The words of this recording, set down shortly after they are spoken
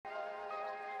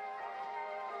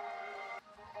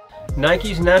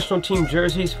Nike's national team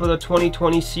jerseys for the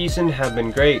 2020 season have been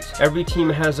great. Every team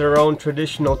has their own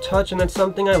traditional touch, and it's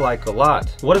something I like a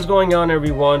lot. What is going on,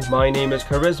 everyone? My name is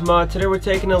Kuhhrizma. Today we're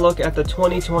taking a look at the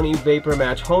 2020 Vapor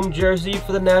Match home jersey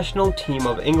for the national team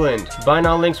of England. Buy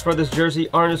now links for this jersey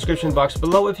are in the description box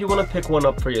below if you want to pick one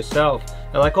up for yourself.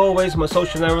 And like always, my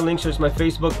social network links, such as my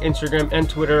Facebook, Instagram, and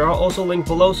Twitter, are also linked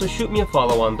below, so shoot me a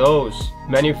follow on those.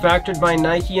 Manufactured by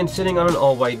Nike and sitting on an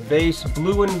all-white base,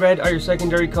 blue and red are your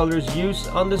secondary colors used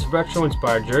on this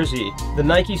retro-inspired jersey. The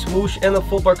Nike swoosh and the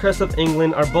full bar crest of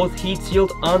England are both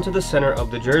heat-sealed onto the center of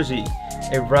the jersey.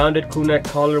 A rounded crew neck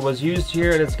collar was used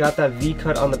here, and it's got that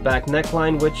V-cut on the back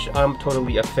neckline, which I'm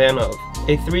totally a fan of.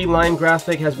 A 3-line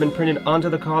graphic has been printed onto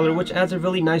the collar, which adds a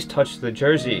really nice touch to the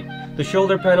jersey. The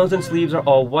shoulder panels and sleeves are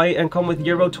all white and come with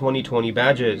Euro 2020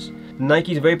 badges.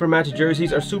 Nike's Vapor Match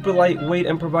jerseys are super lightweight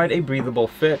and provide a breathable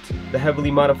fit. The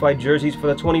heavily modified jerseys for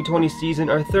the 2020 season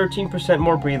are 13%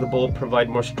 more breathable, provide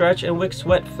more stretch, and wick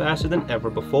sweat faster than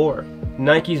ever before.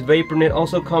 Nike's Vapor Knit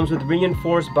also comes with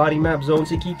reinforced body map zones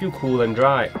to keep you cool and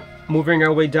dry. Moving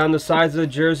our way down the sides of the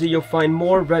jersey, you'll find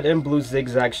more red and blue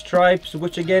zigzag stripes,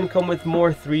 which again come with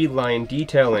more 3-line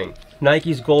detailing.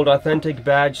 Nike's Gold Authentic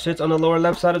badge sits on the lower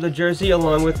left side of the jersey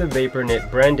along with the Vapor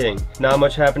Knit branding. Not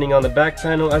much happening on the back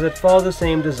panel as it follows the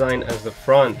same design as the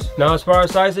front. Now as far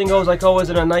as sizing goes, like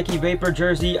always in a Nike Vapor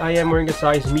jersey, I am wearing a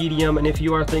size medium, and if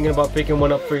you are thinking about picking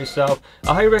one up for yourself,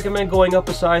 I highly recommend going up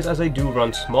a size as I do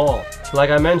run small.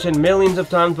 Like I mentioned millions of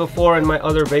times before in my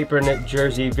other Vapor Knit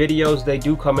jersey videos, they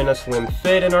do come in a slim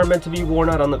fit and are meant to be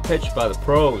worn out on the pitch by the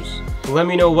pros. Let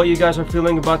me know what you guys are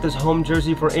feeling about this home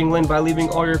jersey for England by leaving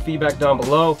all your feedback down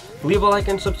below. Leave a like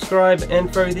and subscribe,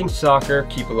 and for everything soccer,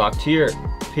 keep it locked here.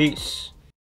 Peace.